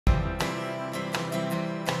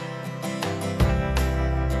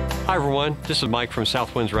Hi everyone, this is Mike from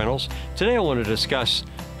South Winds Rentals. Today I want to discuss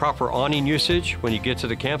proper awning usage when you get to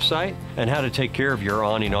the campsite and how to take care of your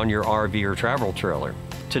awning on your RV or travel trailer.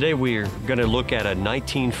 Today we're going to look at a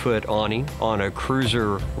 19-foot awning on a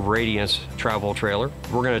Cruiser Radiance travel trailer.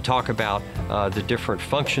 We're going to talk about the different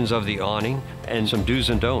functions of the awning and some do's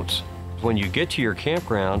and don'ts. When you get to your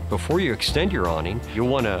campground, before you extend your awning, you'll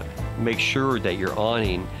want to make sure that your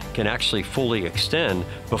awning can actually fully extend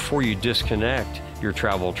before you disconnect your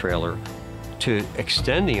travel trailer. To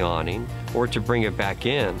extend the awning or to bring it back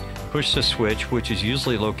in, push the switch, which is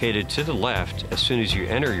usually located to the left as soon as you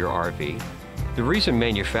enter your RV. The reason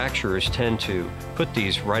manufacturers tend to put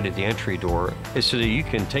these right at the entry door is so that you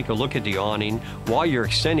can take a look at the awning while you're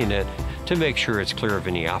extending it to make sure it's clear of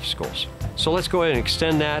any obstacles. So let's go ahead and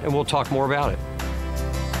extend that and we'll talk more about it.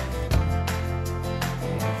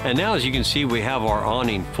 And now, as you can see, we have our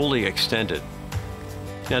awning fully extended.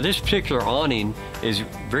 Now this particular awning is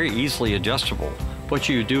very easily adjustable. What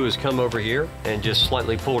you do is come over here and just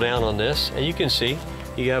slightly pull down on this, and you can see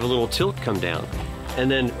you have a little tilt come down. And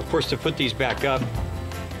then, of course, to put these back up,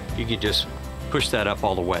 you can just push that up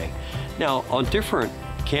all the way. Now, on different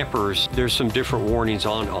campers, there's some different warnings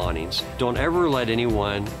on awnings. Don't ever let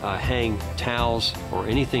anyone hang towels or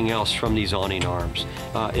anything else from these awning arms.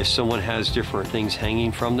 If someone has different things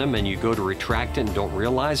hanging from them and you go to retract it and don't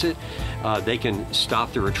realize it, they can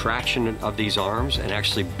stop the retraction of these arms and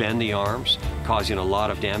actually bend the arms, causing a lot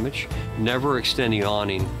of damage. Never extend the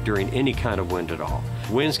awning during any kind of wind at all.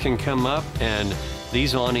 Winds can come up, and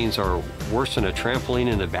these awnings are worse than a trampoline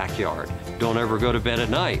in the backyard. Don't ever go to bed at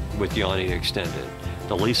night with the awning extended.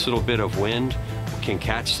 The least little bit of wind can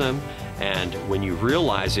catch them, and when you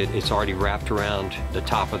realize it, it's already wrapped around the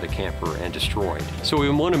top of the camper and destroyed. So we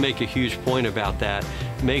want to make a huge point about that.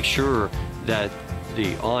 Make sure that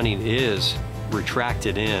the awning is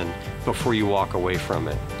retracted in before you walk away from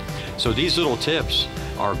it. So these little tips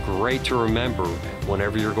are great to remember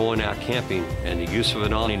whenever you're going out camping and the use of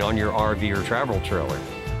an awning on your RV or travel trailer.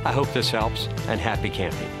 I hope this helps, and happy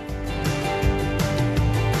camping.